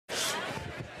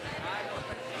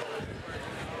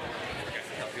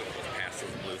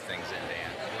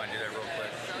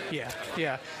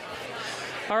Yeah.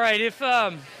 All right,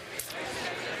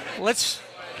 let's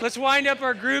wind up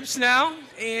our groups now,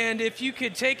 and if you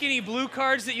could take any blue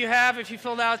cards that you have, if you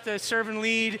filled out the serve and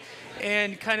lead,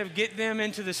 and kind of get them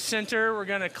into the center. We're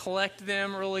going to collect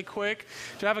them really quick.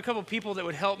 Do I have a couple people that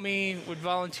would help me, would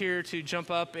volunteer to jump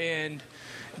up and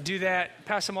do that?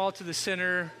 Pass them all to the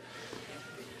center.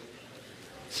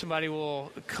 Somebody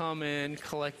will come and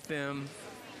collect them.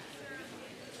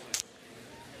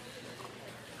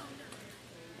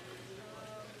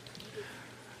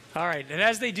 All right, and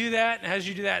as you do that,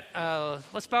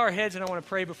 let's bow our heads, and I want to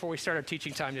pray before we start our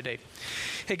teaching time today.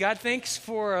 Hey, God, thanks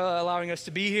for allowing us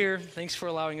to be here. Thanks for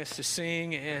allowing us to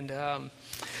sing. And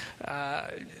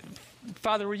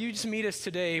Father, will you just meet us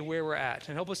today where we're at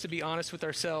and help us to be honest with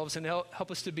ourselves and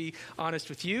help us to be honest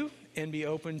with you and be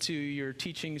open to your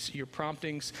teachings, your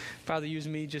promptings. Father, use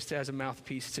me just as a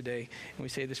mouthpiece today. And we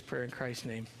say this prayer in Christ's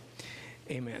name.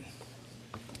 Amen.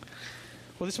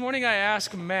 Well, this morning I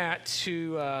asked Matt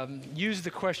to use the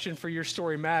question for Your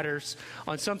Story Matters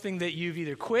on something that you've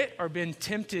either quit or been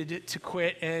tempted to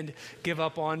quit and give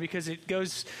up on, because it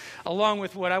goes along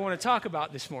with what I want to talk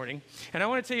about this morning. And I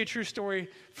want to tell you a true story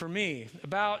for me.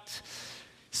 About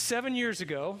 7 years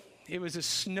ago, it was a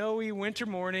snowy winter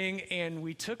morning, and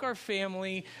we took our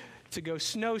family to go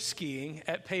snow skiing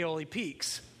at Paoli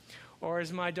Peaks. Or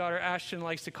as my daughter Ashton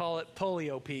likes to call it,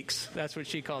 Polio Peaks. That's what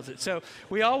she calls it. So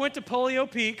we all went to Polio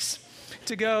Peaks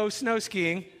to go snow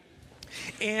skiing.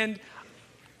 And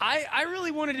I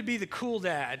really wanted to be the cool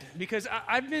dad, because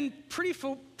I've been pretty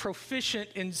proficient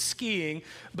in skiing,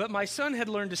 but my son had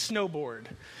learned to snowboard.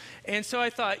 And so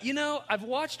I thought, I've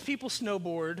watched people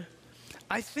snowboard.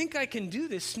 I think I can do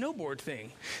this snowboard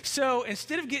thing. So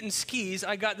instead of getting skis,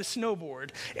 I got the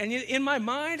snowboard. And in my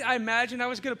mind, I imagined I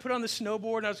was going to put on the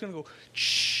snowboard and I was going to go,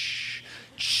 shh,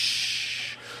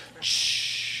 shh,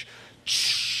 shh,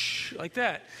 shh, like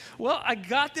that. Well, I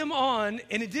got them on,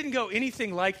 and it didn't go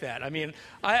anything like that. I mean,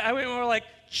 I went more like,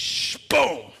 shh,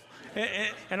 boom.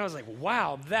 And I was like,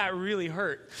 wow, that really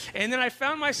hurt. And then I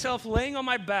found myself laying on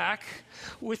my back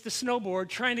with the snowboard,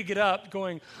 trying to get up,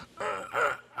 going,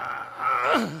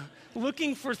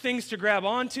 looking for things to grab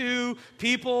onto,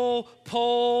 people,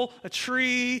 pole, a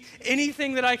tree,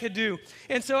 anything that I could do.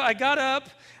 And so I got up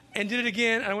and did it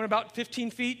again. I went about 15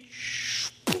 feet.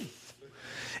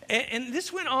 And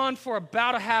this went on for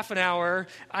about a half an hour.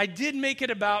 I did make it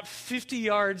about 50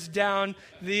 yards down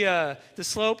the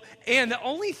slope. And the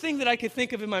only thing that I could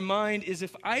think of in my mind is,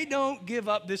 if I don't give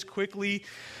up this quickly,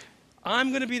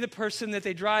 I'm going to be the person that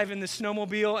they drive in the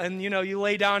snowmobile, and, you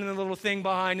lay down in the little thing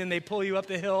behind and they pull you up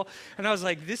the hill. And I was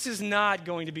like, this is not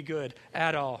going to be good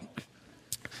at all.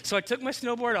 So I took my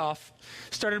snowboard off,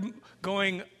 started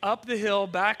going up the hill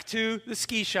back to the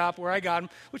ski shop where I got them,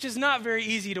 which is not very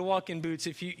easy to walk in boots,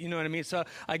 if you know what I mean. So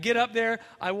I get up there,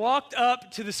 I walked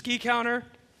up to the ski counter,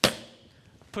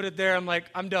 put it there. I'm like,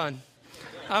 I'm done.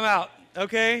 I'm out,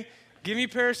 okay? Give me a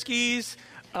pair of skis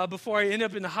before I end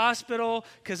up in the hospital,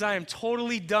 because I am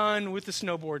totally done with the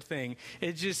snowboard thing.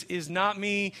 It just is not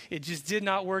me. It just did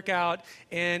not work out,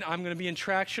 and I'm going to be in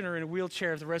traction or in a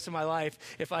wheelchair the rest of my life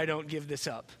if I don't give this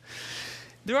up.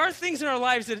 There are things in our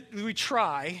lives that we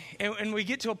try, and we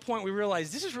get to a point we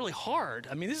realize this is really hard.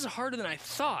 I mean, this is harder than I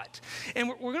thought. And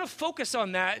we're going to focus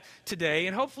on that today,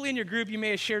 and hopefully in your group you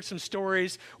may have shared some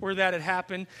stories where that had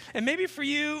happened. And maybe for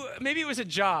you, maybe it was a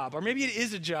job, or maybe it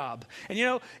is a job. And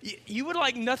you would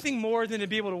like nothing more than to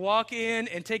be able to walk in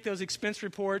and take those expense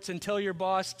reports and tell your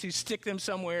boss to stick them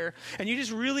somewhere. And you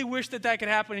just really wish that could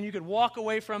happen, and you could walk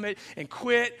away from it and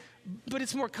quit. But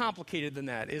it's more complicated than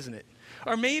that, isn't it?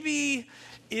 Or maybe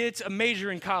it's a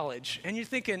major in college, and you're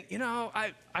thinking,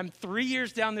 I'm 3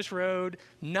 years down this road,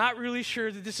 not really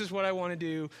sure that this is what I want to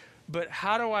do, but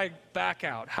how do I back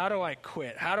out? How do I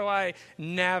quit? How do I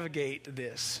navigate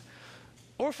this?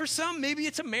 Or for some, maybe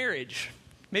it's a marriage.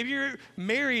 Maybe you're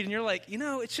married and you're like,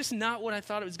 it's just not what I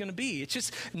thought it was going to be. It's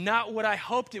just not what I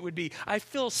hoped it would be. I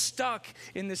feel stuck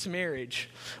in this marriage.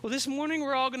 Well, this morning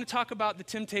we're all going to talk about the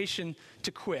temptation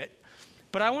to quit.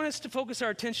 But I want us to focus our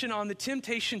attention on the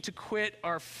temptation to quit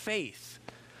our faith.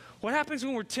 What happens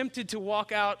when we're tempted to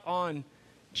walk out on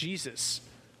Jesus,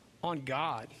 on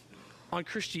God, on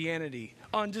Christianity,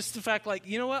 on just the fact like,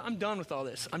 I'm done with all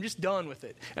this. I'm just done with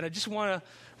it. And I just want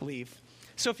to leave.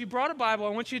 So if you brought a Bible, I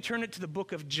want you to turn it to the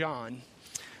book of John.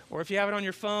 Or if you have it on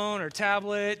your phone or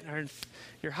tablet or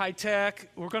your high tech,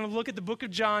 we're going to look at the book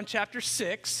of John, chapter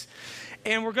 6.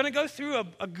 And we're going to go through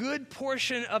a good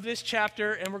portion of this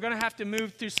chapter, and we're going to have to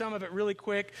move through some of it really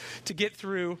quick to get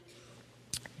through.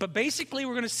 But basically,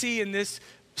 we're going to see in this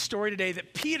story today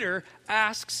that Peter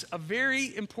asks a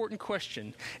very important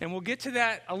question. And we'll get to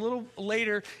that a little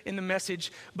later in the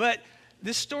message. But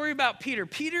this story about Peter.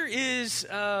 Peter is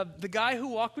the guy who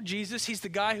walked with Jesus. He's the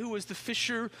guy who was the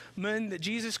fisherman that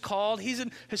Jesus called. He's a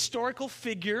historical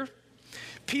figure.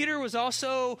 Peter was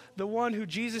also the one who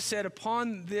Jesus said,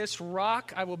 upon this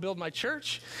rock I will build my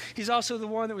church. He's also the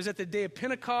one that was at the day of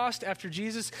Pentecost after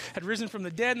Jesus had risen from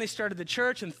the dead and they started the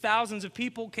church and thousands of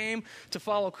people came to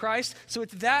follow Christ. So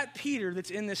it's that Peter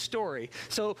that's in this story.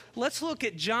 So let's look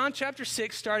at John chapter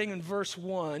 6 starting in verse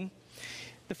 1.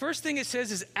 The first thing it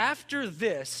says is after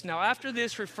this. Now, after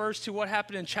this refers to what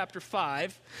happened in chapter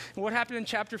 5. And what happened in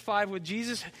chapter 5 when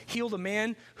Jesus healed a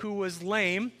man who was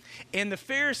lame, and the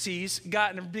Pharisees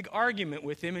got in a big argument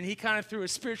with him, and he kind of threw a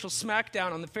spiritual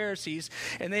smackdown on the Pharisees,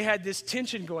 and they had this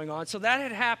tension going on. So that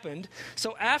had happened.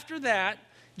 So after that,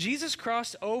 Jesus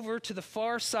crossed over to the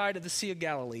far side of the Sea of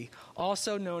Galilee,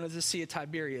 also known as the Sea of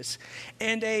Tiberias.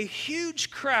 And a huge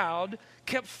crowd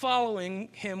kept following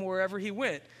him wherever he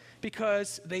went,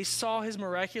 because they saw his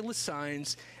miraculous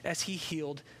signs as he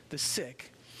healed the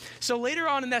sick. So later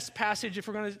on in this passage, if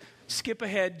we're going to skip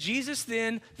ahead, Jesus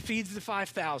then feeds the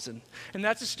 5,000. And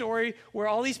that's a story where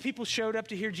all these people showed up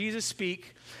to hear Jesus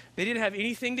speak. They didn't have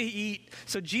anything to eat.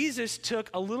 So Jesus took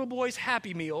a little boy's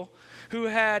Happy Meal who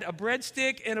had a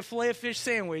breadstick and a filet of fish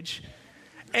sandwich,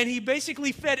 and he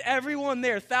basically fed everyone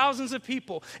there, thousands of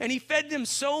people. And he fed them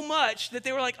so much that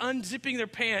they were like unzipping their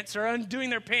pants or undoing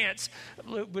their pants.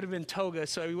 It would have been toga,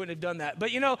 so we wouldn't have done that.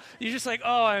 But you're just like,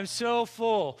 oh, I'm so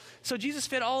full. So Jesus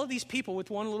fed all of these people with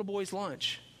one little boy's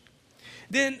lunch.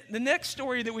 Then the next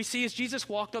story that we see is Jesus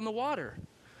walked on the water.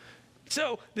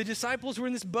 So the disciples were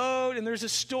in this boat and there's a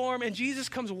storm and Jesus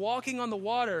comes walking on the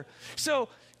water. So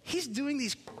he's doing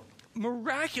these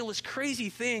miraculous, crazy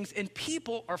things, and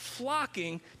people are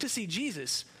flocking to see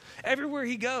Jesus. Everywhere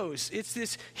he goes, it's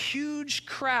this huge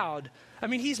crowd. I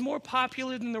mean, he's more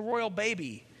popular than the royal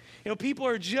baby. People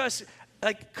are just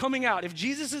like coming out. If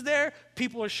Jesus is there,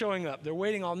 people are showing up. They're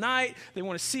waiting all night. They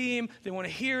want to see him. They want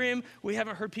to hear him. We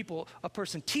haven't heard a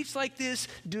person teach like this,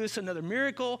 do us another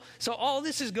miracle. So all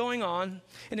this is going on.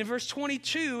 And in verse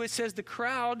 22, it says the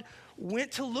crowd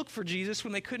went to look for Jesus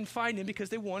when they couldn't find him because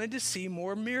they wanted to see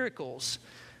more miracles.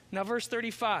 Now, verse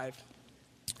 35,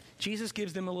 Jesus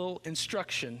gives them a little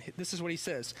instruction. This is what he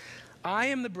says. I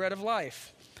am the bread of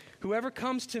life. Whoever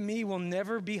comes to me will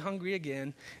never be hungry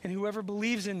again, and whoever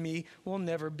believes in me will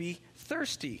never be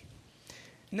thirsty.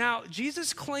 Now,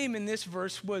 Jesus' claim in this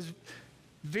verse was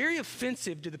very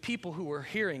offensive to the people who were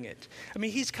hearing it. I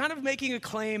mean, he's kind of making a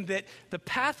claim that the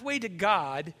pathway to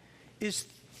God is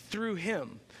through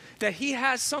him, that he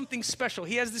has something special.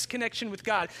 He has this connection with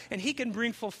God, and he can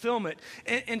bring fulfillment.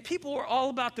 And people were all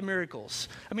about the miracles.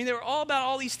 I mean, they were all about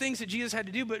all these things that Jesus had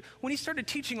to do, but when he started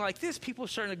teaching like this, people were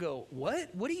starting to go,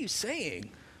 what? What are you saying?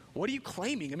 What are you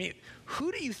claiming? I mean,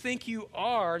 who do you think you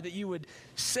are that you would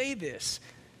say this?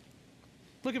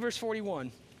 Look at verse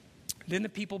 41. Then the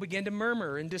people began to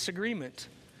murmur in disagreement.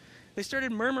 They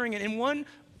started murmuring, and in one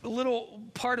little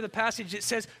part of the passage, it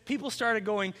says people started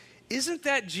going, isn't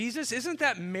that Jesus? Isn't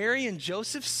that Mary and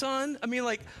Joseph's son? I mean,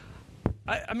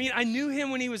 I knew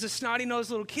him when he was a snotty-nosed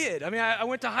little kid. I mean, I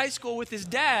went to high school with his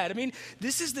dad. I mean,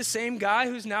 this is the same guy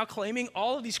who's now claiming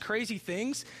all of these crazy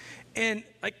things. And,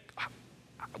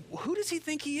 who does he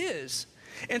think he is?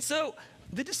 And so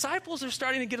the disciples are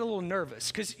starting to get a little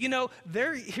nervous because,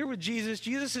 they're here with Jesus.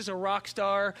 Jesus is a rock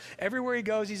star. Everywhere he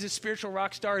goes, he's a spiritual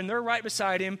rock star, and they're right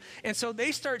beside him. And so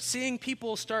they start seeing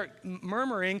people start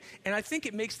murmuring, and I think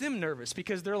it makes them nervous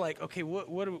because they're like, okay,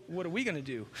 what are we going to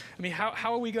do? I mean,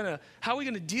 how are we going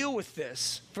to deal with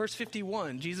this? Verse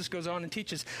 51, Jesus goes on and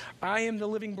teaches, I am the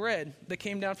living bread that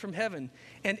came down from heaven,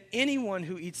 and anyone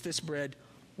who eats this bread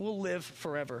will live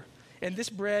forever. And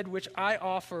this bread which I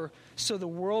offer so the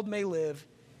world may live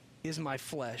is my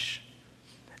flesh.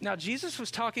 Now, Jesus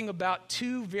was talking about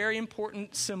two very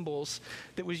important symbols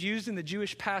that was used in the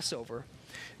Jewish Passover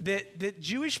that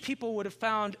Jewish people would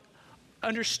have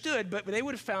understood, but they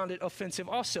would have found it offensive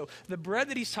also. The bread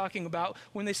that he's talking about,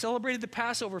 when they celebrated the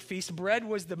Passover feast, bread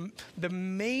was the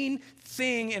main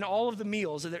thing in all of the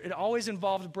meals. It always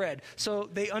involved bread. So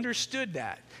they understood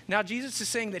that. Now Jesus is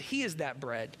saying that he is that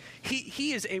bread.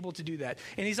 He is able to do that.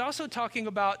 And he's also talking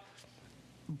about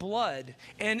blood.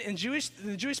 And in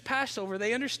the Jewish Passover,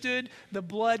 they understood the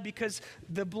blood because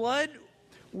the blood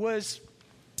was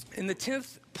in the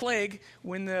 10th plague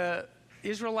when the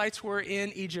Israelites were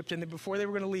in Egypt, and before they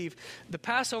were going to leave, the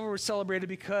Passover was celebrated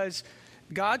because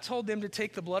God told them to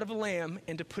take the blood of a lamb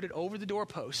and to put it over the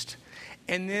doorpost.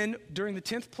 And then during the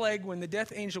 10th plague, when the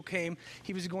death angel came,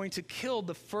 he was going to kill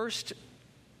the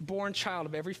firstborn child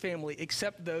of every family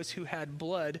except those who had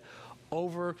blood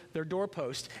over their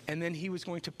doorpost. And then he was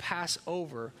going to pass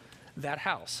over that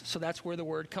house. So that's where the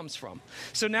word comes from.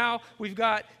 So now we've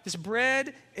got this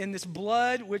bread and this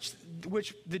blood, which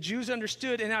the Jews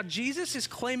understood. And now Jesus is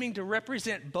claiming to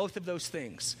represent both of those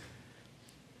things.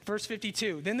 Verse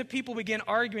 52, then the people began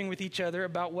arguing with each other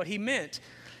about what he meant.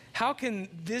 How can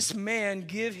this man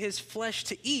give his flesh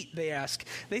to eat, they asked.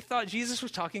 They thought Jesus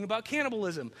was talking about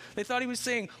cannibalism. They thought he was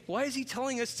saying, why is he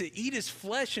telling us to eat his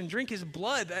flesh and drink his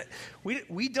blood?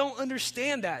 We don't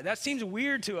understand that. That seems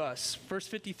weird to us. Verse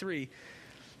 53.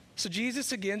 So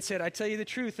Jesus again said, I tell you the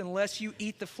truth, unless you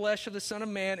eat the flesh of the Son of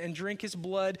Man and drink his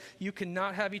blood, you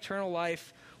cannot have eternal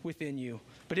life within you.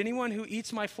 But anyone who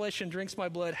eats my flesh and drinks my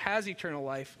blood has eternal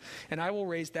life, and I will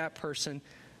raise that person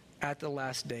at the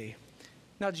last day.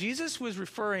 Now, Jesus was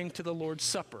referring to the Lord's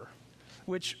Supper,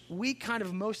 which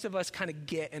most of us kind of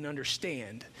get and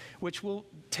understand, which we'll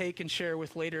take and share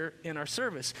with later in our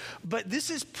service. But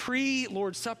this is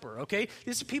pre-Lord's Supper, okay?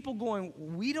 This is people going,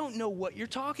 we don't know what you're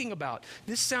talking about.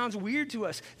 This sounds weird to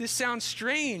us. This sounds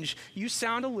strange. You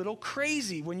sound a little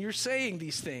crazy when you're saying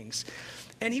these things.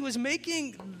 And he was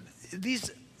making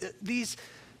these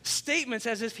statements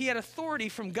as if he had authority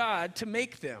from God to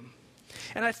make them.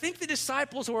 And I think the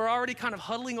disciples were already kind of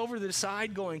huddling over to the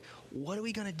side going, what are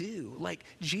we going to do? Like,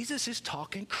 Jesus is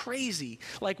talking crazy.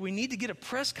 Like, we need to get a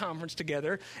press conference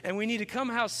together, and we need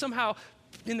to somehow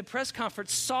in the press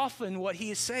conference soften what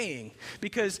he is saying,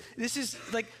 because this is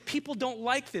like, people don't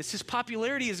like this. His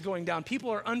popularity is going down.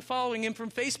 People are unfollowing him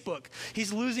from Facebook.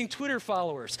 He's losing Twitter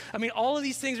followers. I mean, all of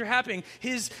these things are happening.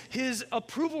 His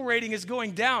approval rating is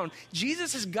going down.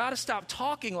 Jesus has got to stop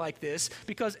talking like this,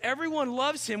 because everyone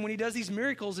loves him when he does these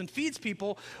miracles and feeds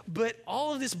people, but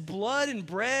all of this blood and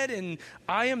bread and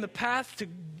I am the path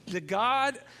to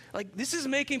God, like, this is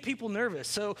making people nervous.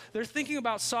 So they're thinking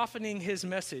about softening his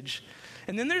message.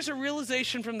 And then there's a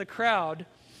realization from the crowd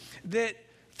that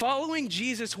following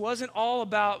Jesus wasn't all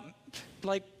about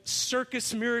like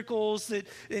circus miracles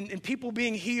and people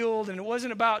being healed, and it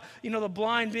wasn't about, the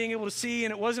blind being able to see,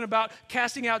 and it wasn't about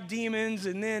casting out demons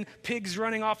and then pigs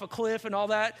running off a cliff and all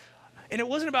that. And it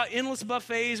wasn't about endless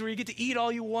buffets where you get to eat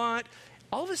all you want.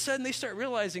 All of a sudden they start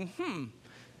realizing,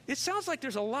 it sounds like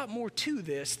there's a lot more to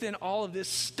this than all of this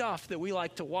stuff that we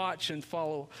like to watch and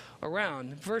follow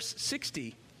around. Verse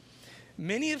 60.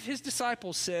 Many of his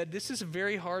disciples said, this is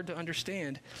very hard to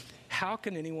understand. How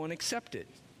can anyone accept it?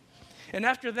 And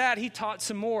after that, he taught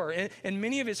some more. And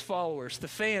many of his followers, the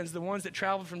fans, the ones that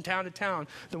traveled from town to town,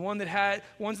 the ones that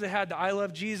had the I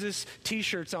Love Jesus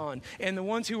t-shirts on, and the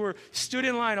ones who stood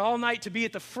in line all night to be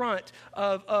at the front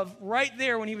of right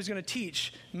there when he was going to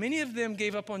teach, many of them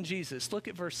gave up on Jesus. Look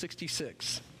at verse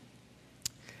 66.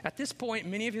 At this point,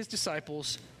 many of his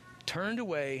disciples turned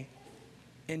away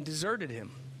and deserted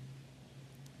him.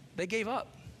 They gave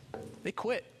up. They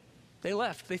quit. They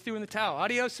left. They threw in the towel.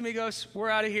 Adios, amigos. We're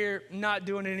out of here. Not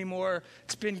doing it anymore.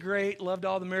 It's been great. Loved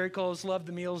all the miracles. Loved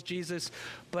the meals, Jesus.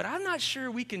 But I'm not sure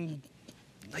we can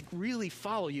really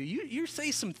follow you. You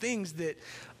say some things that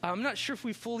I'm not sure if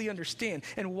we fully understand.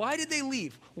 And why did they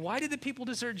leave? Why did the people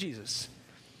desert Jesus?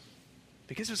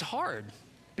 Because it was hard.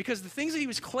 Because the things that he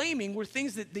was claiming were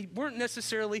things that they weren't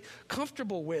necessarily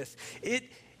comfortable with.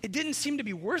 It didn't seem to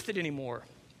be worth it anymore.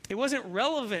 It wasn't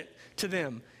relevant to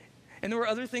them. And there were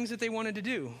other things that they wanted to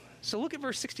do. So look at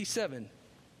verse 67.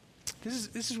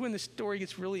 This is when the story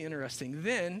gets really interesting.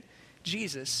 Then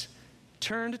Jesus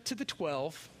turned to the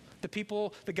 12, the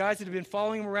people, the guys that had been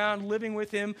following him around, living with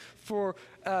him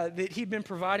that he'd been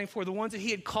providing for, the ones that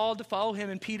he had called to follow him,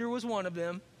 and Peter was one of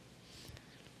them.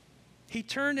 He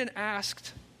turned and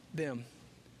asked them,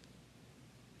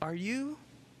 are you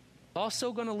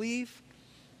also going to leave?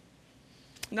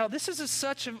 Now, this is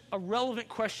such a relevant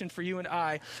question for you and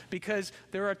I, because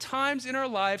there are times in our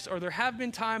lives, or there have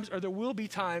been times, or there will be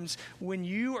times when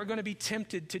you are going to be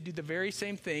tempted to do the very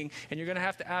same thing, and you're going to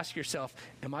have to ask yourself,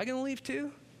 am I going to leave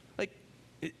too?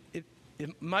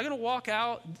 Am I going to walk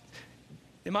out?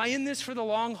 Am I in this for the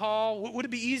long haul? Would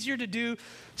it be easier to do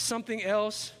something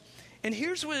else? And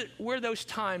here's where those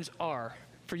times are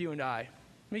for you and I.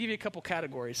 Let me give you a couple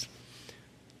categories.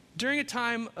 During a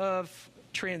time of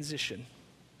transition.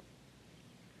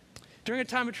 During a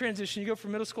time of transition, you go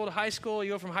from middle school to high school,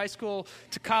 you go from high school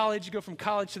to college, you go from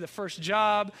college to the first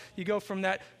job, you go from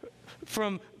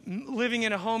living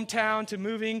in a hometown to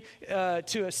moving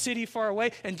to a city far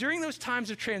away. And during those times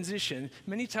of transition,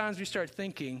 many times we start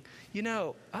thinking,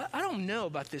 I don't know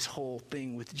about this whole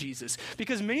thing with Jesus.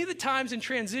 Because many of the times in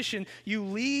transition, you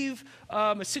leave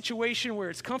a situation where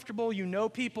it's comfortable, you know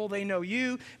people, they know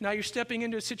you. Now you're stepping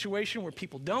into a situation where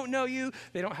people don't know you,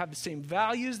 they don't have the same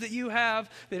values that you have,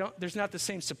 there's not the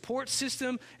same support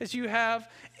system as you have.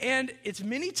 And it's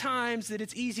many times that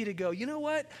it's easy to go, you know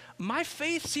what? My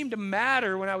faith seemed to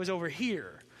matter when I was over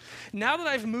here. Now that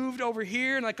I've moved over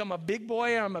here and like I'm a big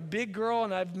boy and I'm a big girl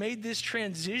and I've made this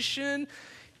transition,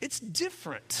 it's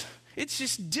different. It's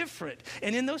just different.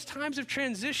 And in those times of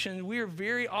transition, we are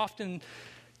very often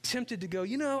tempted to go,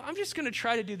 I'm just going to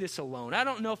try to do this alone. I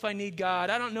don't know if I need God.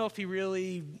 I don't know if he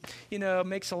really,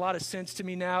 makes a lot of sense to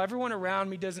me now. Everyone around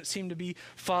me doesn't seem to be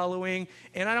following,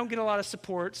 and I don't get a lot of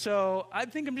support. So I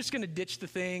think I'm just going to ditch the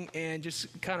thing and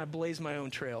just kind of blaze my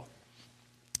own trail.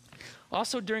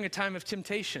 Also, during a time of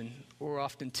temptation, we're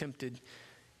often tempted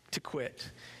to quit.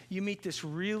 You meet this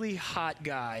really hot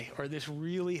guy or this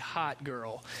really hot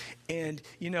girl, and,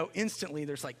 instantly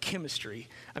there's like chemistry.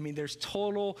 There's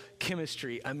total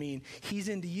chemistry. He's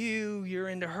into you, you're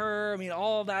into her.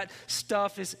 All that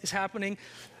stuff is happening.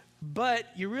 But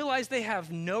you realize they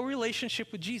have no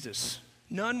relationship with Jesus,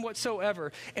 none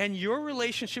whatsoever. And your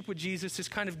relationship with Jesus is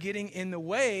kind of getting in the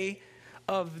way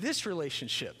of this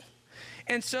relationship.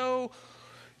 And so,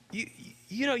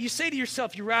 you say to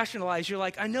yourself, you rationalize, you're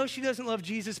like, I know she doesn't love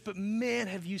Jesus, but man,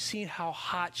 have you seen how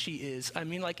hot she is?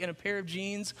 Like in a pair of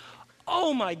jeans,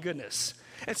 oh my goodness.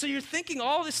 And so you're thinking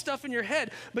all this stuff in your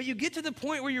head, but you get to the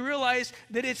point where you realize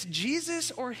that it's Jesus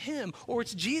or him, or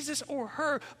it's Jesus or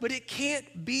her, but it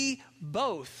can't be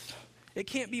both. It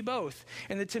can't be both.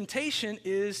 And the temptation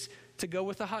is to go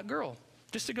with a hot girl,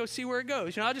 just to go see where it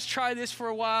goes. I'll just try this for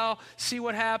a while, see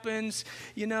what happens.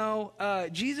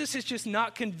 Jesus is just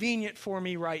not convenient for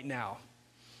me right now.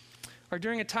 Or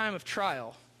during a time of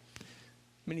trial,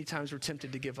 many times we're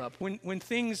tempted to give up. When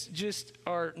things just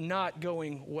are not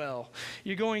going well.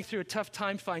 You're going through a tough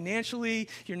time financially.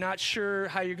 You're not sure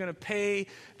how you're going to pay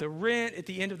the rent at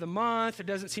the end of the month. There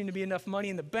doesn't seem to be enough money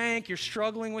in the bank. You're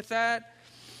struggling with that.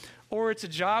 Or it's a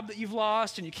job that you've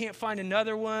lost and you can't find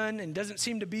another one and doesn't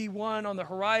seem to be one on the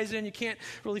horizon. You can't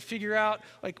really figure out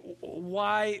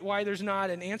why there's not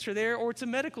an answer there. Or it's a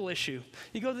medical issue.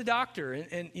 You go to the doctor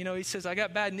and he says, I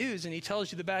got bad news. And he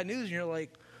tells you the bad news and you're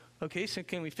like, okay, so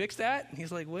can we fix that? And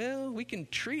he's like, well, we can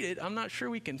treat it. I'm not sure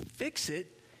we can fix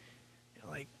it.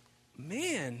 You're like,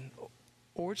 man.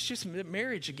 Or it's just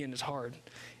marriage again is hard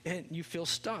and you feel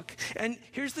stuck. And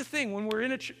here's the thing, when we're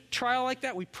in a trial like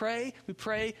that, we pray,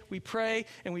 and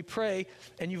we pray,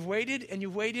 and you've waited, and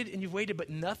you've waited, and you've waited, but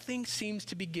nothing seems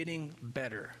to be getting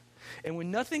better. And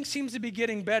when nothing seems to be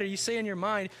getting better, you say in your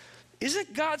mind,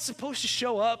 isn't God supposed to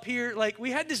show up here?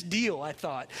 We had this deal, I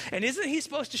thought. And isn't he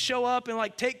supposed to show up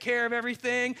and take care of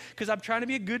everything? Because I'm trying to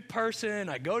be a good person.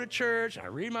 I go to church, I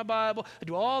read my Bible, I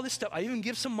do all this stuff. I even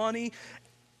give some money.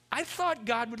 I thought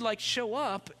God would show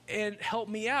up and help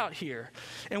me out here.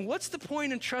 And what's the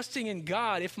point in trusting in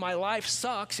God if my life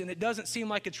sucks and it doesn't seem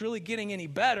like it's really getting any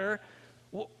better?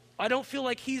 Well, I don't feel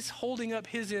like he's holding up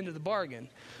his end of the bargain.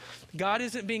 God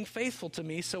isn't being faithful to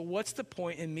me, so what's the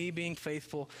point in me being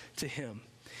faithful to him?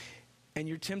 And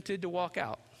you're tempted to walk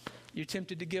out. You're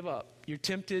tempted to give up. You're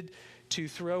tempted to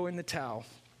throw in the towel.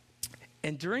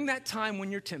 And during that time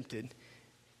when you're tempted,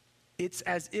 it's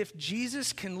as if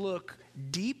Jesus can look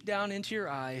deep down into your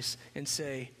eyes and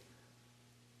say,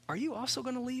 are you also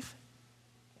going to leave?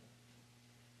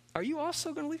 Are you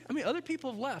also going to leave? Other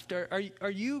people have left. Are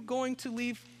you going to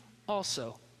leave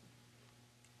also?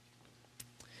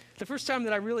 The first time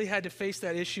that I really had to face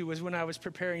that issue was when I was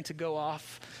preparing to go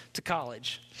off to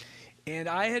college. And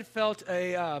I had felt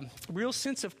a real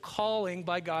sense of calling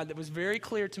by God that was very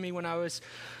clear to me when I was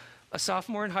a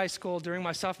sophomore in high school. During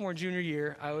my sophomore and junior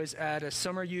year, I was at a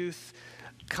summer youth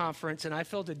conference, and I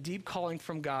felt a deep calling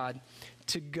from God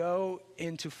to go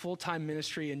into full-time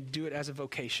ministry and do it as a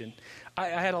vocation. I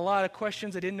had a lot of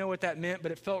questions. I didn't know what that meant,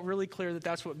 but it felt really clear that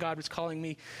that's what God was calling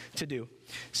me to do.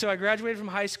 So I graduated from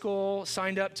high school,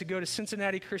 signed up to go to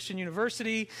Cincinnati Christian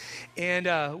University, and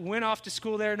went off to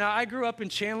school there. Now, I grew up in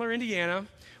Chandler, Indiana,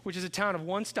 which is a town of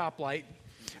one stoplight.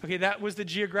 Okay, that was the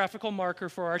geographical marker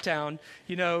for our town.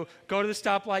 Go to the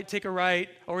stoplight, take a right,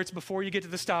 or it's before you get to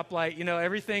the stoplight.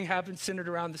 Everything happens centered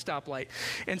around the stoplight.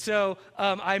 And so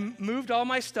I moved all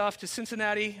my stuff to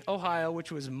Cincinnati, Ohio,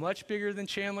 which was much bigger than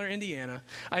Chandler, Indiana.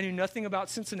 I knew nothing about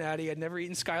Cincinnati. I'd never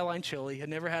eaten Skyline Chili. I'd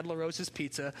never had La Rosa's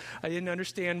Pizza. I didn't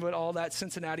understand what all that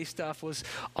Cincinnati stuff was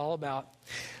all about.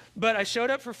 But I showed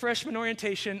up for freshman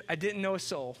orientation. I didn't know a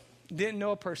soul. Didn't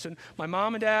know a person. My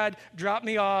mom and dad dropped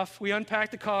me off. We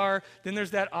unpacked the car. Then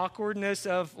there's that awkwardness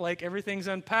of like everything's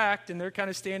unpacked and they're kind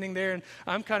of standing there and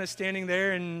I'm kind of standing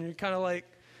there and you're kind of like,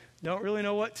 don't really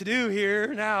know what to do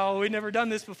here now. We've never done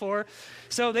this before.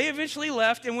 So they eventually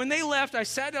left. And when they left, I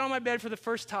sat down on my bed for the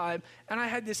first time and I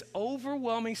had this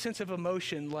overwhelming sense of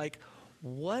emotion like,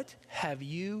 what have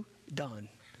you done?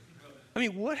 I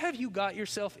mean, what have you got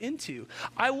yourself into?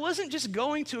 I wasn't just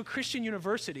going to a Christian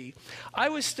university. I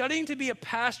was studying to be a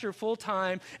pastor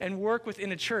full-time and work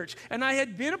within a church. And I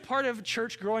had been a part of a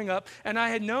church growing up, and I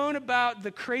had known about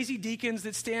the crazy deacons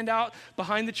that stand out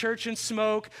behind the church and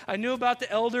smoke. I knew about the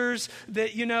elders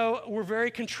that, were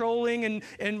very controlling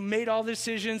and made all the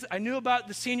decisions. I knew about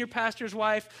the senior pastor's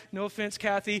wife, no offense,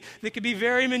 Kathy, that could be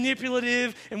very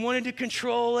manipulative and wanted to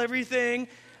control everything.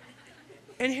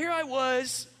 And here I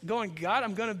was going, God,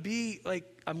 I'm going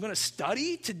to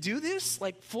study to do this,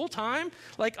 like full time.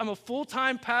 Like I'm a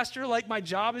full-time pastor, like my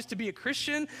job is to be a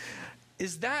Christian.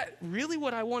 Is that really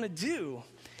what I want to do?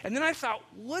 And then I thought,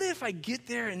 what if I get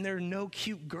there and there are no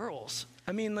cute girls?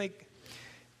 I mean, like,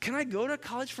 can I go to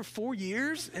college for 4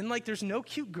 years and like there's no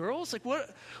cute girls? Like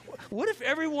what if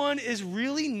everyone is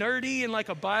really nerdy and like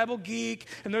a Bible geek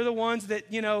and they're the ones that,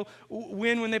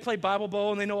 win when they play Bible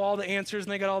Bowl and they know all the answers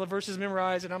and they got all the verses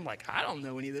memorized and I'm like, I don't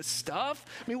know any of this stuff.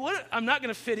 I mean, I'm not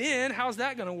going to fit in. How's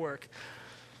that going to work?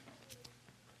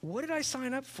 What did I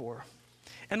sign up for?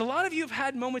 And a lot of you have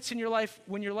had moments in your life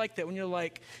when you're like that, when you're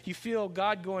like, you feel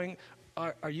God going,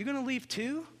 are you going to leave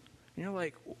too? And you're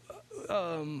like,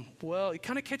 well, it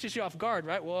kind of catches you off guard,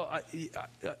 right? Well, I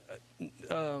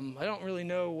don't really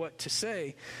know what to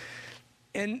say.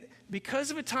 And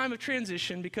because of a time of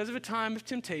transition, because of a time of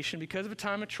temptation, because of a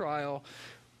time of trial,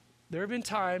 there have been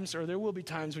times, or there will be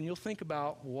times, when you'll think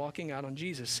about walking out on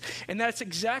Jesus. And that's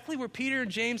exactly where Peter and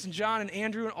James and John and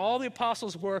Andrew and all the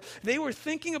apostles were. They were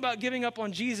thinking about giving up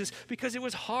on Jesus because it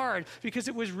was hard, because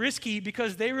it was risky,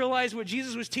 because they realized what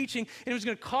Jesus was teaching and it was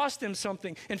going to cost them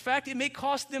something. In fact, it may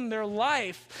cost them their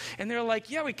life. And they're like,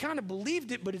 yeah, we kind of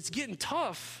believed it, but it's getting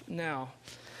tough now.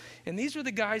 And these were the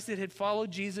guys that had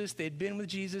followed Jesus. They had been with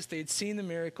Jesus. They had seen the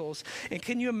miracles. And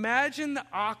can you imagine the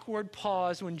awkward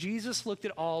pause when Jesus looked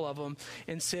at all of them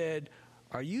and said,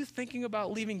 are you thinking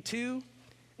about leaving too?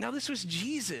 Now, this was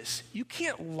Jesus. You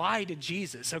can't lie to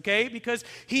Jesus, okay? Because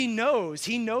he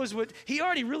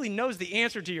already really knows the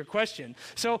answer to your question.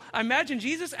 So I imagine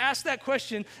Jesus asked that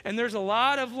question, and there's a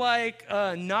lot of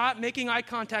not making eye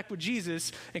contact with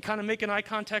Jesus and kind of making eye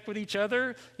contact with each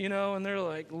other, and they're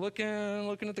like looking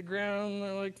at the ground, and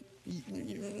they're like,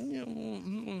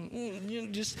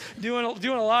 just doing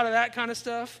a lot of that kind of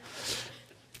stuff.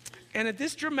 And at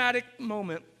this dramatic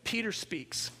moment, Peter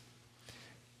speaks.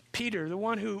 Peter, the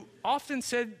one who often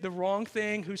said the wrong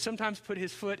thing, who sometimes put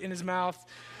his foot in his mouth,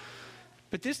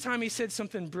 but this time he said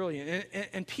something brilliant.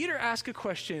 And Peter asked a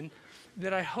question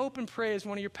that I hope and pray as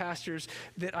one of your pastors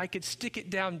that I could stick it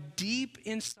down deep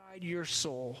inside your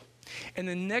soul. And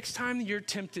the next time you're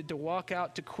tempted to walk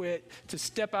out, to quit, to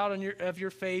step out of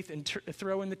your faith and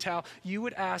throw in the towel, you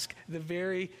would ask the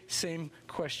very same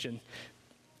question.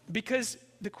 Because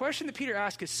the question that Peter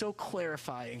asked is so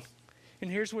clarifying. And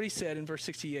here's what he said in verse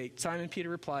 68. Simon Peter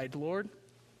replied, Lord,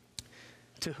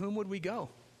 to whom would we go?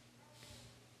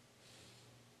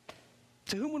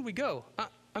 To whom would we go?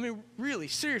 I mean, really,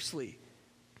 seriously,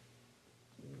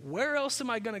 where else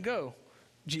am I going to go,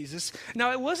 Jesus?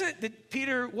 Now, it wasn't that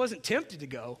Peter wasn't tempted to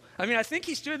go. I mean, I think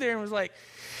he stood there and was like,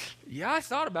 yeah, I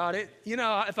thought about it.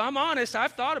 If I'm honest,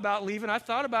 I've thought about leaving. I've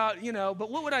thought about, but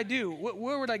what would I do?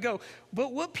 Where would I go?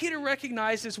 But what Peter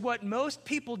recognized is what most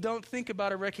people don't think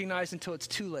about or recognize until it's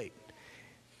too late.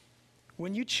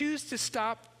 When you choose to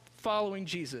stop following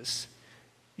Jesus,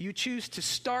 you choose to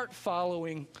start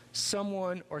following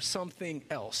someone or something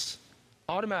else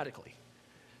automatically.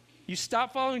 You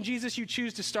stop following Jesus, you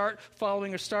choose to start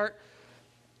following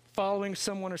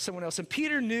someone or someone else. And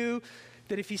Peter knew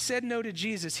that if he said no to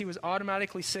Jesus, he was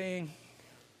automatically saying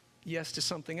yes to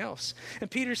something else. And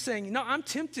Peter's saying, no, I'm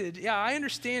tempted. Yeah, I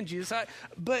understand, Jesus.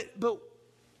 But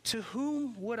to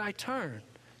whom would I turn?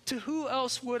 To who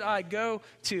else would I go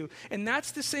to? And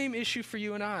that's the same issue for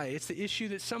you and I. It's the issue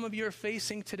that some of you are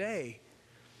facing today.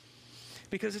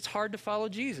 Because it's hard to follow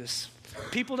Jesus.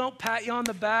 People don't pat you on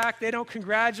the back. They don't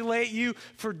congratulate you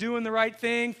for doing the right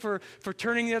thing, for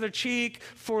turning the other cheek,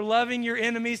 for loving your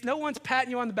enemies. No one's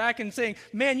patting you on the back and saying,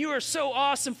 man, you are so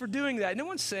awesome for doing that. No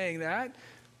one's saying that.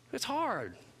 It's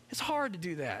hard. It's hard to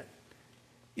do that.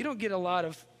 You don't get a lot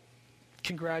of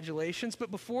congratulations,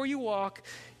 but before you walk,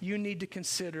 you need to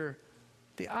consider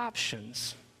the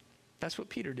options. That's what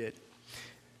Peter did.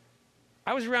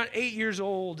 I was around 8 years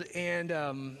old,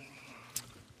 and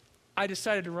I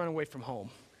decided to run away from home.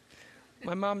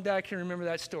 My mom and dad can remember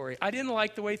that story. I didn't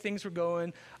like the way things were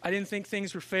going. I didn't think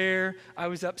things were fair. I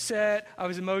was upset. I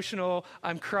was emotional.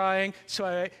 I'm crying.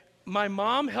 So my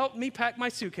mom helped me pack my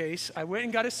suitcase. I went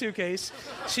and got a suitcase.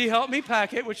 She helped me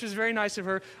pack it, which was very nice of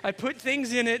her. I put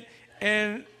things in it,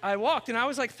 and I walked, and I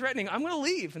was like threatening, I'm going to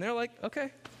leave. And they're like,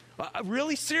 okay.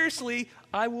 Really seriously,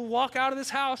 I will walk out of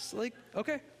this house. Like,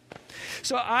 okay.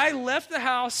 So I left the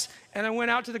house, and I went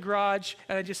out to the garage,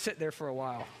 and I just sit there for a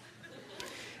while.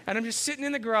 And I'm just sitting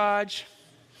in the garage,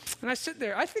 and I sit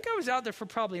there. I think I was out there for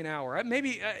probably an hour.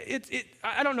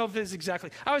 I don't know if it's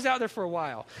exactly. I was out there for a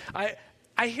while.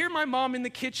 I hear my mom in the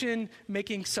kitchen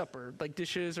making supper, like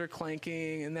dishes are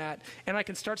clanking and that, and I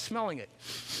can start smelling it.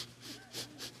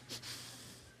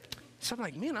 So I'm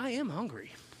like, man, I am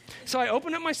hungry. So I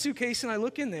open up my suitcase, and I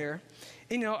look in there.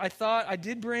 I thought I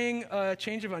did bring a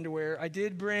change of underwear. I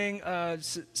did bring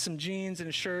some jeans and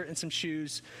a shirt and some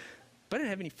shoes, but I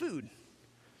didn't have any food.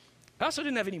 I also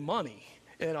didn't have any money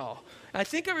at all. I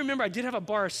think I remember I did have a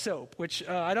bar of soap, which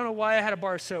I don't know why I had a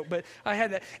bar of soap, but I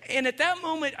had that. And at that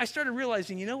moment, I started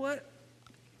realizing, you know what?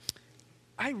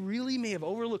 I really may have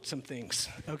overlooked some things,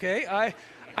 okay?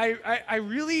 I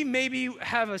really maybe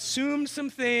have assumed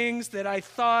some things that I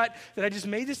thought that I just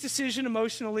made this decision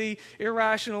emotionally,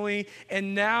 irrationally,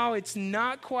 and now it's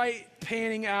not quite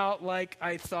panning out like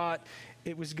I thought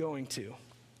it was going to.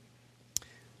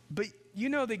 But you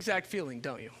know the exact feeling,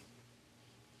 don't you?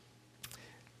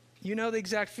 You know the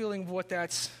exact feeling of what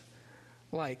that's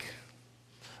like,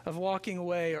 of walking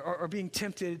away or being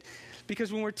tempted.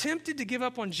 Because when we're tempted to give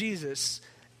up on Jesus,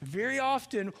 very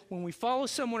often when we follow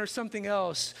someone or something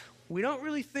else, we don't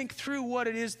really think through what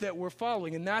it is that we're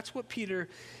following. And that's what Peter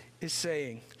is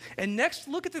saying. And next,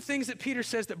 look at the things that Peter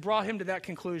says that brought him to that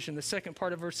conclusion. The second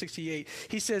part of verse 68.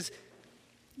 He says,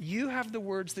 you have the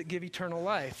words that give eternal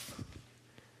life.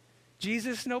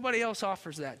 Jesus, nobody else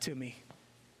offers that to me.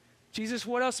 Jesus,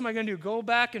 what else am I going to do? Go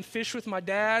back and fish with my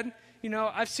dad?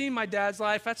 I've seen my dad's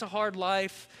life. That's a hard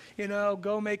life.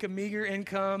 Go make a meager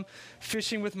income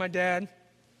fishing with my dad.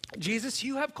 Jesus,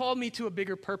 you have called me to a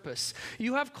bigger purpose.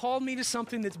 You have called me to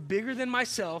something that's bigger than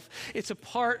myself. It's a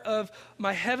part of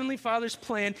my Heavenly Father's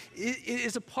plan. It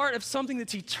is a part of something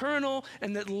that's eternal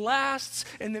and that lasts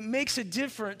and that makes a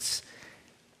difference.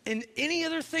 And any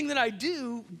other thing that I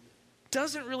do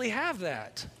doesn't really have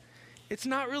that. It's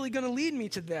not really going to lead me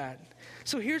to that.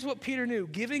 So here's what Peter knew.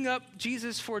 Giving up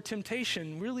Jesus for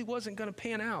temptation really wasn't going to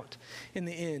pan out in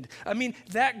the end. I mean,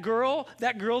 that girl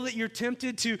that you're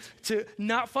tempted to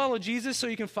not follow Jesus so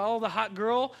you can follow the hot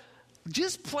girl,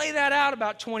 just play that out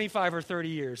about 25 or 30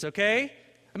 years, okay?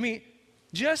 I mean,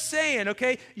 just saying,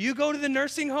 okay? You go to the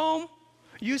nursing home,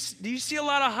 do you see a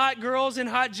lot of hot girls in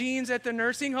hot jeans at the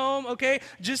nursing home? Okay,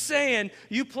 just saying,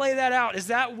 you play that out. Is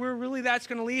that where really that's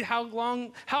going to lead? How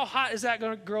hot is that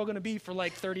girl going to be for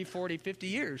like 30, 40, 50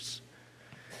 years?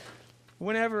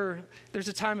 Whenever there's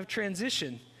a time of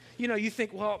transition, you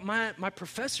think, well, my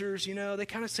professors, they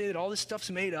kind of say that all this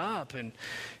stuff's made up, and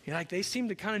they seem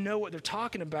to kind of know what they're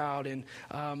talking about. And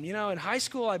in high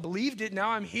school I believed it.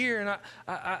 Now I'm here, and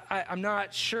I'm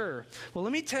not sure. Well,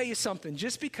 let me tell you something.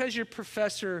 Just because your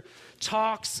professor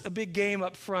talks a big game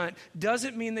up front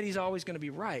doesn't mean that he's always going to be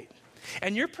right.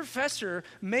 And your professor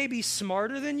may be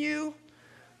smarter than you,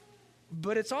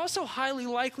 but it's also highly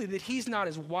likely that he's not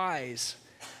as wise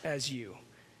as you.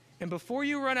 And before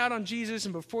you run out on Jesus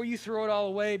and before you throw it all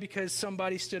away because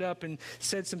somebody stood up and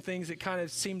said some things that kind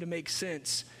of seemed to make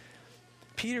sense,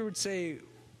 Peter would say,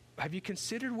 have you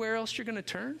considered where else you're going to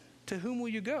turn? To whom will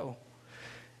you go?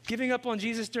 Giving up on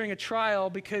Jesus during a trial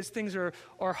because things are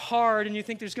hard and you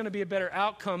think there's going to be a better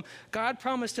outcome. God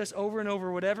promised us over and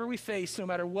over, whatever we face, no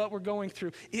matter what we're going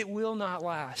through, it will not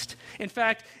last. In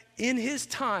fact, in his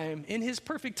time, in his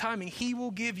perfect timing, he will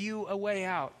give you a way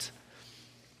out.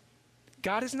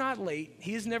 God is not late.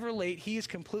 He is never late. He is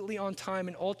completely on time,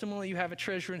 and ultimately you have a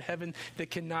treasure in heaven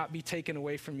that cannot be taken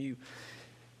away from you.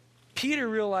 Peter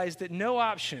realized that no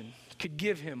option could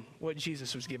give him what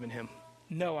Jesus was giving him.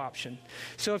 No option.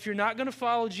 So if you're not going to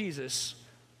follow Jesus,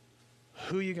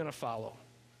 who are you going to follow?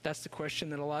 That's the question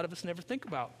that a lot of us never think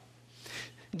about.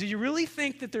 Do you really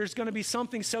think that there's going to be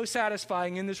something so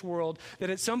satisfying in this world that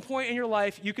at some point in your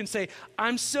life you can say,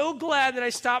 I'm so glad that I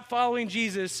stopped following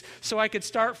Jesus so I could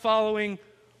start following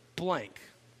blank?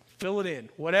 Fill it in.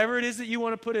 Whatever it is that you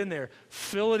want to put in there,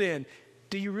 fill it in.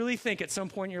 Do you really think at some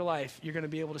point in your life you're going to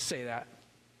be able to say that?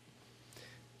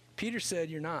 Peter said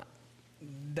you're not.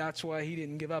 That's why he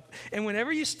didn't give up. And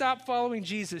whenever you stop following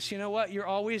Jesus, you know what? You're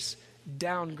always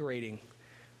downgrading.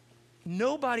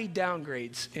 Nobody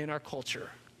downgrades in our culture.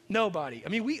 Nobody. I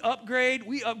mean, we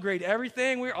upgrade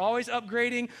everything. We're always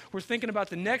upgrading. We're thinking about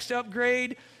the next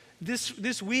upgrade.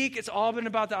 This week, it's all been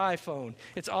about the iPhone.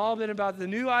 It's all been about the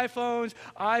new iPhones,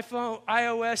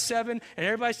 iOS 7, and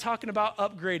everybody's talking about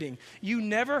upgrading. You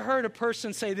never heard a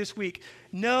person say this week,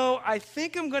 no, I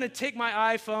think I'm going to take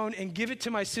my iPhone and give it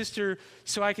to my sister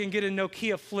so I can get a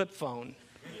Nokia flip phone.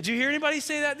 Did you hear anybody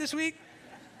say that this week?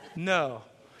 No.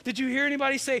 Did you hear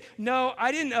anybody say, no,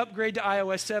 I didn't upgrade to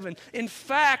iOS 7. In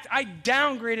fact, I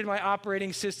downgraded my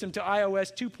operating system to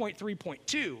iOS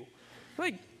 2.3.2.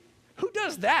 Like, who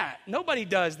does that? Nobody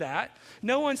does that.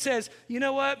 No one says, you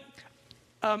know what?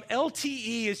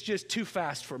 LTE is just too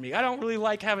fast for me. I don't really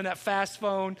like having that fast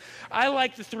phone. I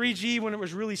like the 3G when it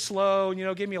was really slow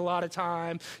and, gave me a lot of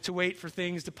time to wait for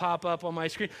things to pop up on my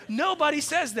screen. Nobody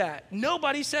says that.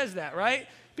 Nobody says that, right?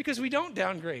 Because we don't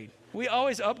downgrade. We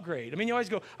always upgrade. I mean, you always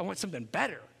go, I want something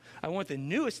better. I want the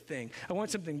newest thing. I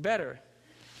want something better.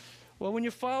 Well, when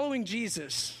you're following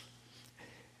Jesus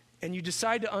and you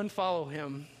decide to unfollow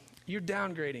him, you're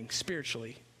downgrading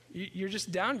spiritually. You're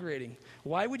just downgrading.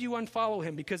 Why would you unfollow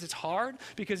him? Because it's hard?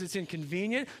 Because it's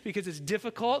inconvenient? Because it's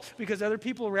difficult? Because other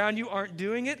people around you aren't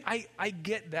doing it? I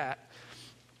get that.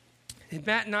 And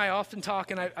Matt and I often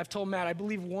talk, and I've told Matt, I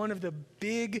believe one of the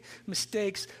big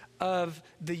mistakes of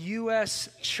the U.S.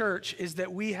 church is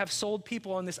that we have sold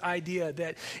people on this idea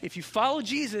that if you follow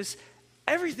Jesus,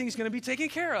 everything's going to be taken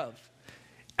care of.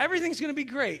 Everything's going to be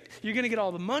great. You're going to get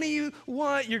all the money you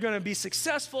want. You're going to be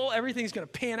successful. Everything's going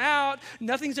to pan out.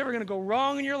 Nothing's ever going to go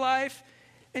wrong in your life.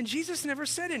 And Jesus never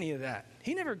said any of that.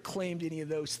 He never claimed any of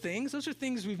those things. Those are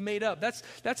things we've made up.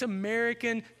 That's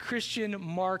American Christian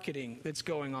marketing that's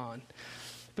going on.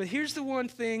 But here's the one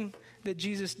thing that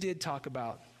Jesus did talk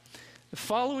about.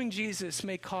 Following Jesus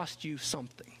may cost you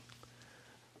something.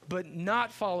 But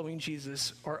not following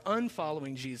Jesus or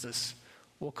unfollowing Jesus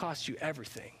will cost you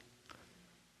everything.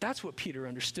 That's what Peter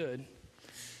understood.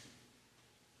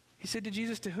 He said to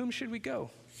Jesus, to whom should we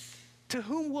go? To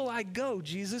whom will I go,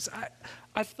 Jesus?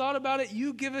 I've thought about it.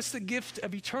 You give us the gift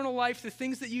of eternal life. The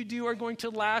things that you do are going to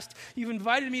last. You've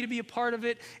invited me to be a part of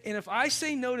it. And if I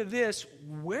say no to this,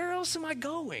 where else am I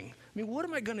going? I mean, what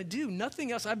am I going to do?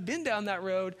 Nothing else. I've been down that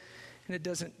road, and it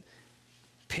doesn't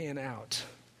pan out.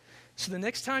 So the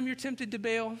next time you're tempted to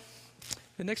bail,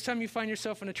 the next time you find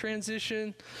yourself in a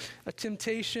transition, a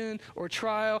temptation, or a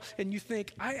trial, and you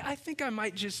think, I think I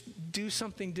might just do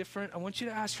something different, I want you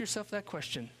to ask yourself that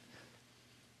question.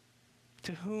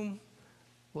 To whom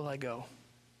will I go?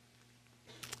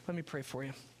 Let me pray for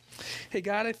you. Hey,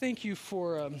 God, I thank you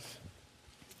for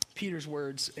Peter's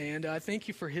words, and I thank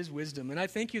you for his wisdom, and I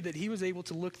thank you that he was able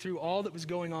to look through all that was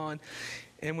going on,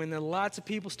 and when lots of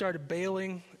people started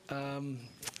bailing,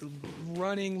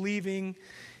 running, leaving,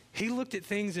 he looked at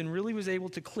things and really was able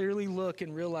to clearly look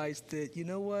and realize that, you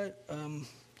know what?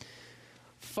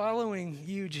 Following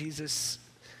you, Jesus,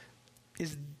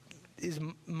 is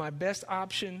my best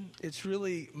option. It's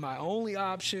really my only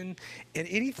option. And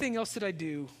anything else that I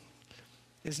do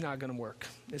is not going to work.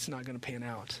 It's not going to pan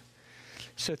out.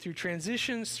 So through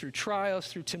transitions, through trials,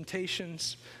 through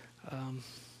temptations,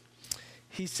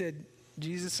 he said,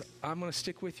 Jesus, I'm going to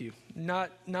stick with you. Not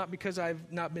because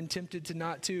I've not been tempted to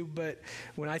not to, but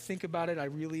when I think about it, I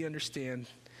really understand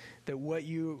that what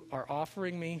you are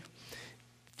offering me,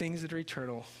 things that are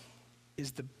eternal,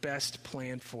 is the best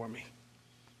plan for me.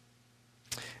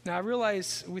 Now, I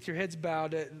realize with your heads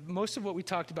bowed, most of what we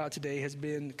talked about today has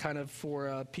been kind of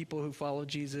for people who follow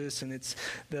Jesus, and it's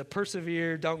the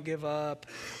persevere, don't give up,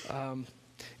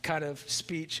 kind of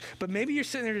speech. But maybe you're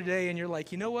sitting there today and you're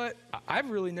like, you know what?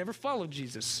 I've really never followed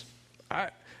Jesus.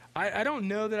 I don't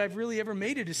know that I've really ever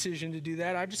made a decision to do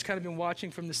that. I've just kind of been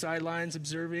watching from the sidelines,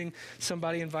 observing.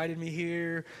 Somebody invited me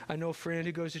here. I know a friend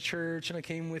who goes to church, and I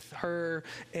came with her.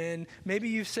 And maybe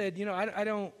you've said, you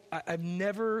know,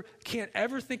 can't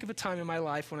ever think of a time in my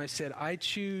life when I said, I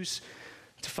choose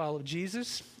to follow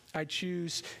Jesus. I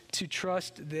choose to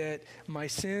trust that my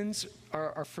sins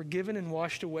are forgiven and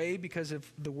washed away because of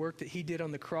the work that he did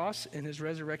on the cross and his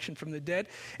resurrection from the dead.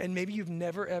 And maybe you've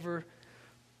never,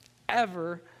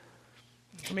 ever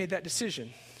made that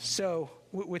decision. So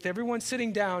with everyone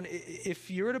sitting down, if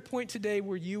you're at a point today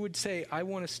where you would say, I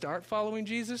want to start following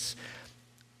Jesus,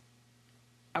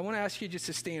 I want to ask you just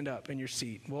to stand up in your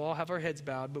seat. We'll all have our heads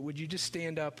bowed, but would you just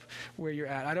stand up where you're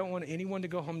at? I don't want anyone to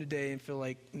go home today and feel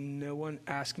like no one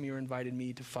asked me or invited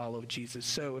me to follow Jesus.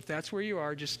 So if that's where you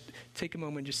are, just take a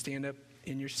moment and just stand up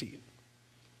in your seat.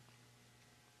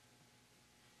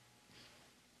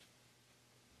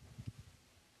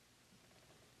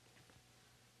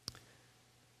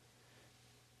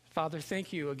 Father,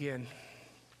 thank you again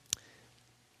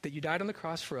that you died on the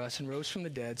cross for us and rose from the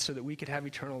dead so that we could have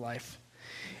eternal life.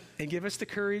 And give us the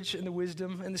courage and the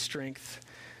wisdom and the strength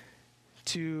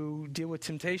to deal with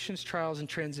temptations, trials, and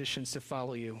transitions to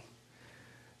follow you.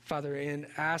 Father, and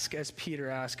ask as Peter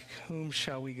asked, whom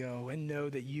shall we go? And know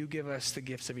that you give us the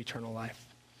gifts of eternal life.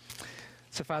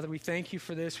 So, Father, we thank you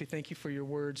for this. We thank you for your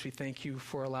words. We thank you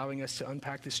for allowing us to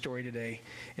unpack this story today.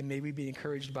 And may we be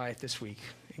encouraged by it this week.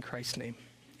 In Christ's name,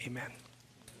 amen.